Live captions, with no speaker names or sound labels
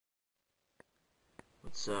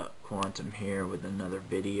What's up, Quantum here with another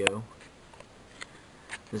video.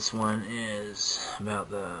 This one is about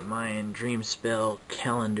the Mayan Dream Spell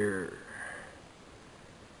Calendar.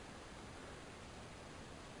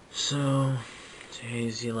 So,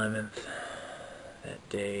 today's the 11th, that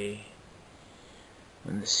day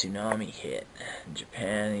when the tsunami hit.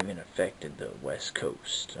 Japan even affected the west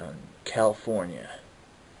coast on California.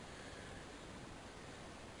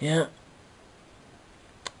 Yeah.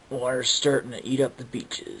 Water's starting to eat up the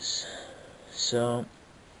beaches. So,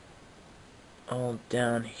 all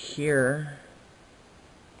down here,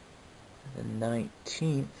 the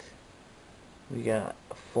 19th, we got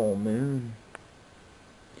a full moon.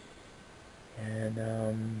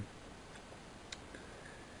 And,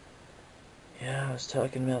 yeah, I was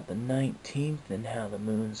talking about the 19th and how the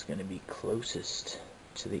moon's going to be closest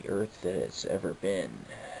to the Earth that it's ever been.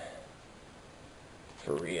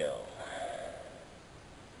 For real.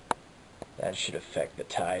 That should affect the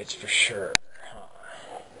tides for sure.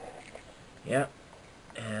 Yep.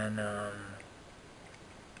 And,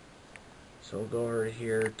 so we'll go over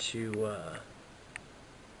here to,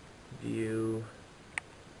 view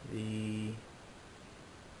the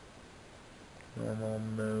normal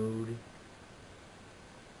mode.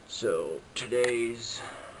 So, today's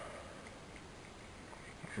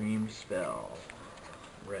DreamSpell,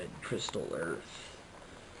 Red Crystal Earth.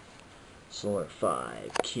 Solar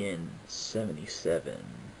 5, Kin 77.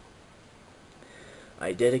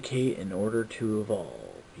 I dedicate in order to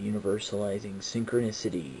evolve, universalizing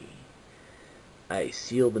synchronicity. I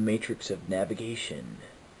seal the matrix of navigation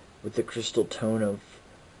with the crystal tone of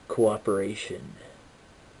cooperation.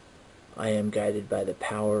 I am guided by the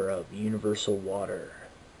power of universal water.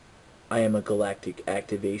 I am a galactic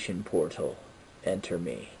activation portal. Enter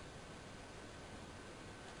me.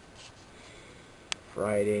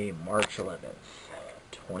 Friday, March 11th,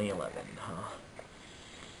 2011, huh?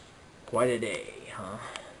 Quite a day, huh?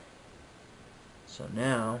 So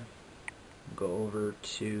now, go over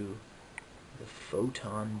to the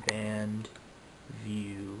photon band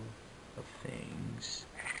view of things.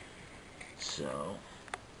 So,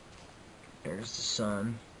 there's the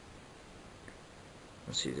sun.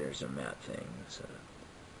 Let's see, there's a map thing. So,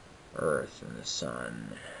 Earth and the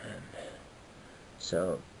sun. And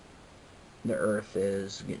so, the Earth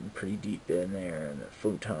is getting pretty deep in there in the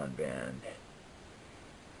photon band.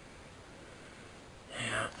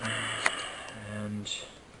 Yeah. And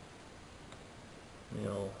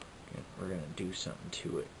we're gonna do something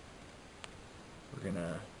to it. We're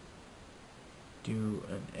gonna do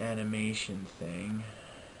an animation thing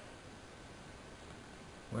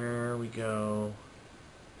where we go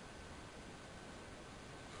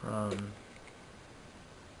from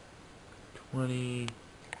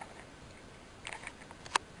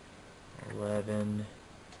 11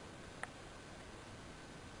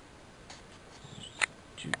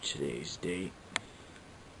 to today's date.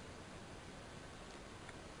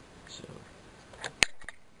 So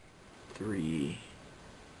 3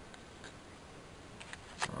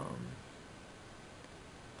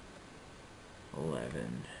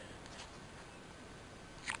 11,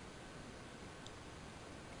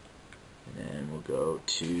 and then we'll go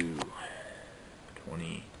to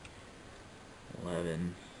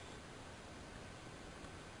 2011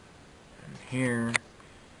 and here, and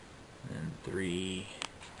then 3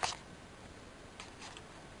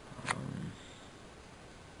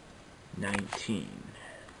 19,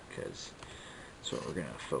 because that's what we're going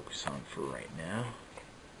to focus on for right now.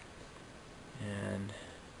 And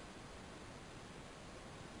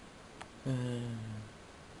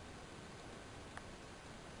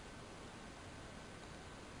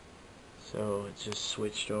so it just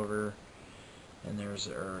switched over, and there's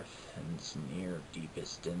the Earth, and it's near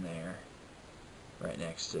deepest in there, right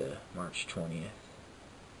next to March 20th,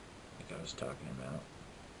 like I was talking about.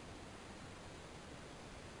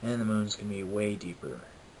 And the moon's going to be way deeper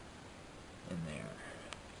in there,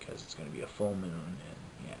 because it's going to be a full moon,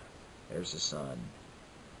 and yeah, there's the sun.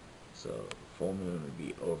 So the full moon would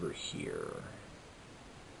be over here,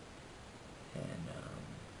 and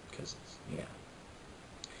because it's, yeah,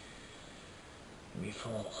 it'll be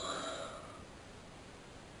full.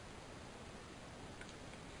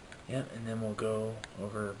 Yep, and then we'll go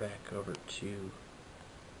back over to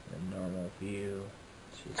the normal view,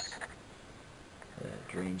 which is the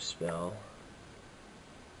Dream Spell.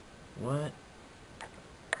 What?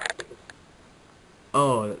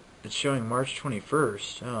 Oh, it's showing March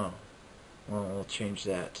 21st. Oh. Well, we'll change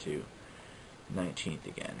that to 19th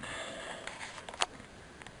again.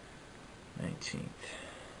 19th.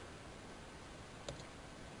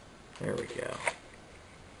 There we go.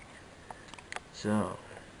 So,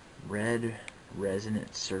 red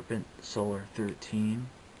Resonant Serpent, Solar 13,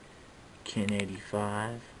 Kin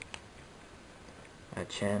 85, A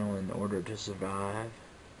Channel in Order to Survive,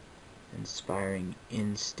 Inspiring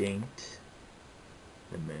Instinct,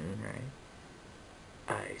 the moon, right?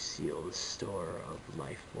 I seal the store of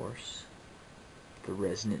life force, the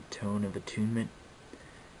resonant tone of attunement.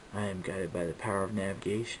 I am guided by the power of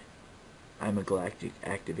navigation. I am a galactic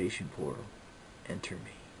activation portal. Enter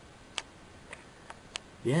me.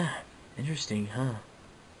 Yeah, interesting, huh?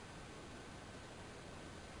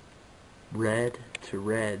 Red to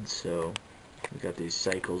red, so we got these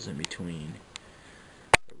cycles in between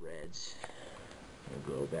the reds.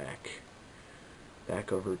 We'll go back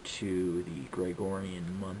over to the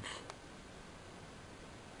Gregorian month.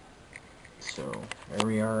 So there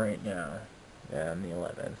we are right now, on the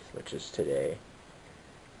 11th, which is today.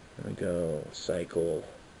 And we go cycle.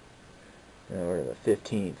 Or the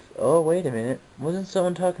 15th. Oh, wait a minute. Wasn't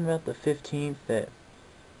someone talking about the 15th that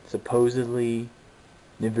supposedly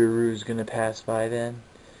Nibiru's going to pass by then?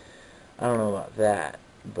 I don't know about that,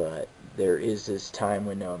 but there is this time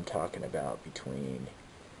window I'm talking about between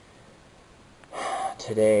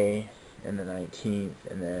today and the 19th,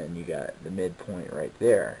 and then you got the midpoint right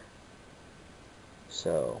there.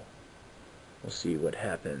 So, we'll see what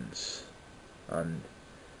happens on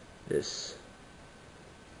this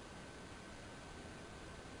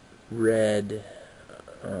red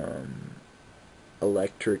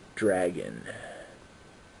electric dragon.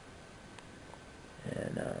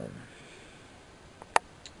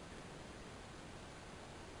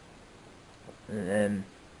 And then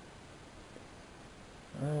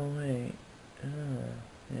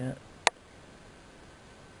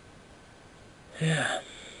yeah,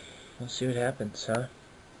 we'll see what happens, huh?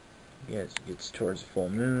 Yeah, it gets towards the full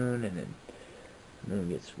moon, and then the moon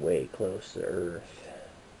gets way close to Earth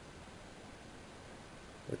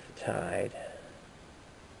with the tide.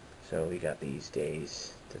 So we got these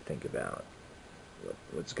days to think about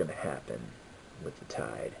what's going to happen with the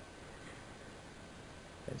tide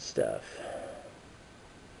and stuff.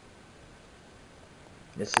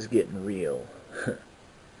 This is getting real.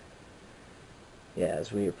 Yeah,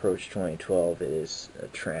 as we approach 2012, it is a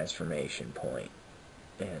transformation point.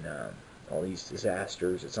 And all these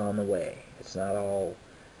disasters, it's on the way. It's not all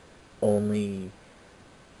only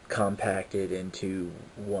compacted into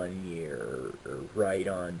 1 year or right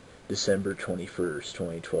on December 21st,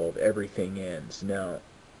 2012, everything ends. No,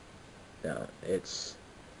 it's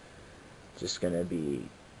just going to be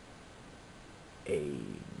a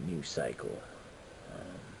new cycle.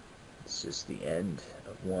 It's just the end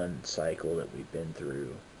of one cycle that we've been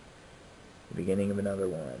through, the beginning of another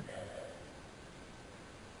one.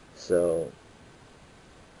 So,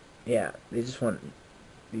 yeah, they just want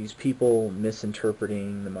these people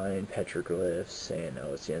misinterpreting the Mayan petroglyphs, saying,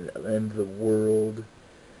 oh, it's the end of the world.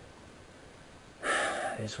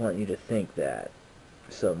 I just want you to think that,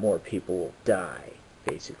 so more people will die,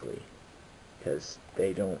 basically, because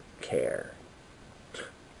they don't care.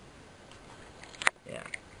 Yeah.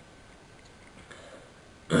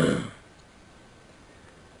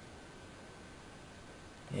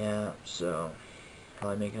 Yeah, so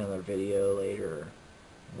probably make another video later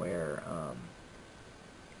where I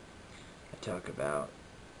talk about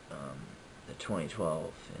the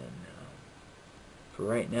 2012, and for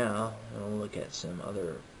right now I'll look at some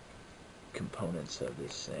other components of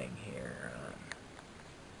this thing here.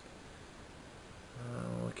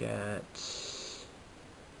 I'll look at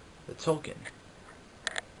the token.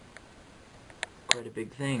 Quite a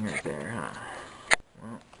big thing right there, huh?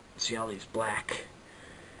 Well, see all these black.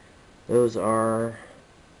 Those are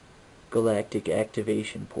galactic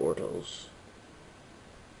activation portals.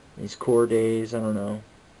 These core days, I don't know.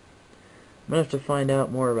 I'm gonna have to find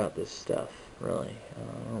out more about this stuff, really.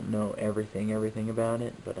 I don't know everything about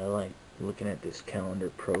it, but I like looking at this calendar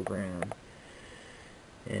program.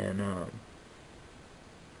 And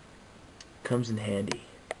comes in handy.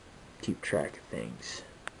 Keep track of things.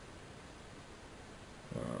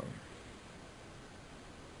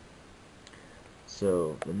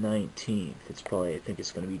 So the 19th, it's probably, I think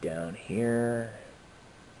it's going to be down here.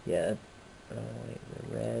 Yeah. Oh wait,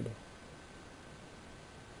 the red.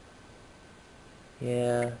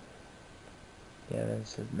 Yeah. Yeah,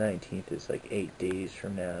 that's the 19th is like 8 days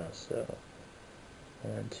from now. So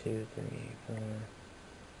 1, 2, 3, 4,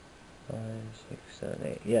 5, 6, 7,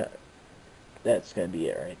 8. Yeah, that's going to be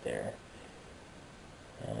it right there.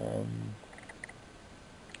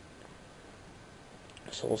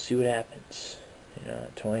 So we'll see what happens.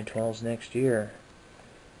 2012's next year.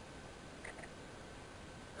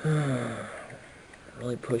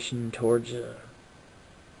 Really pushing towards a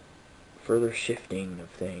further shifting of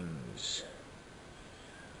things.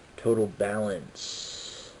 Total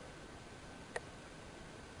balance.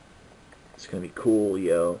 It's gonna be cool,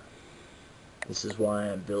 yo. This is why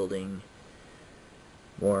I'm building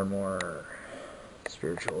more and more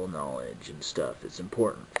spiritual knowledge and stuff. It's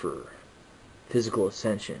important for physical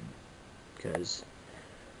ascension, because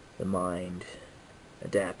the mind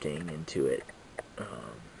adapting into it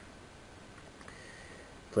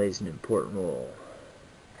plays an important role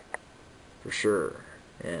for sure.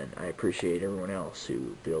 And I appreciate everyone else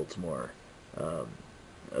who builds more of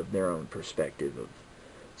their own perspective of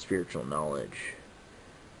spiritual knowledge.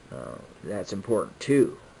 That's important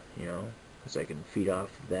too, because I can feed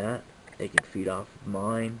off of that. They can feed off of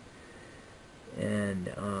mine. And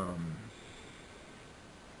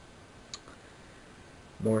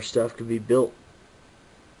more stuff could be built.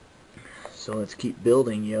 So let's keep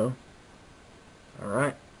building, yo.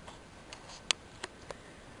 Alright.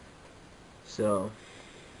 So,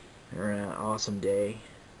 you're an awesome day.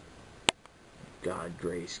 God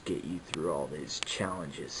grace get you through all these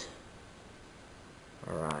challenges.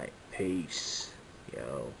 Alright, peace,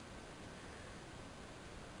 yo.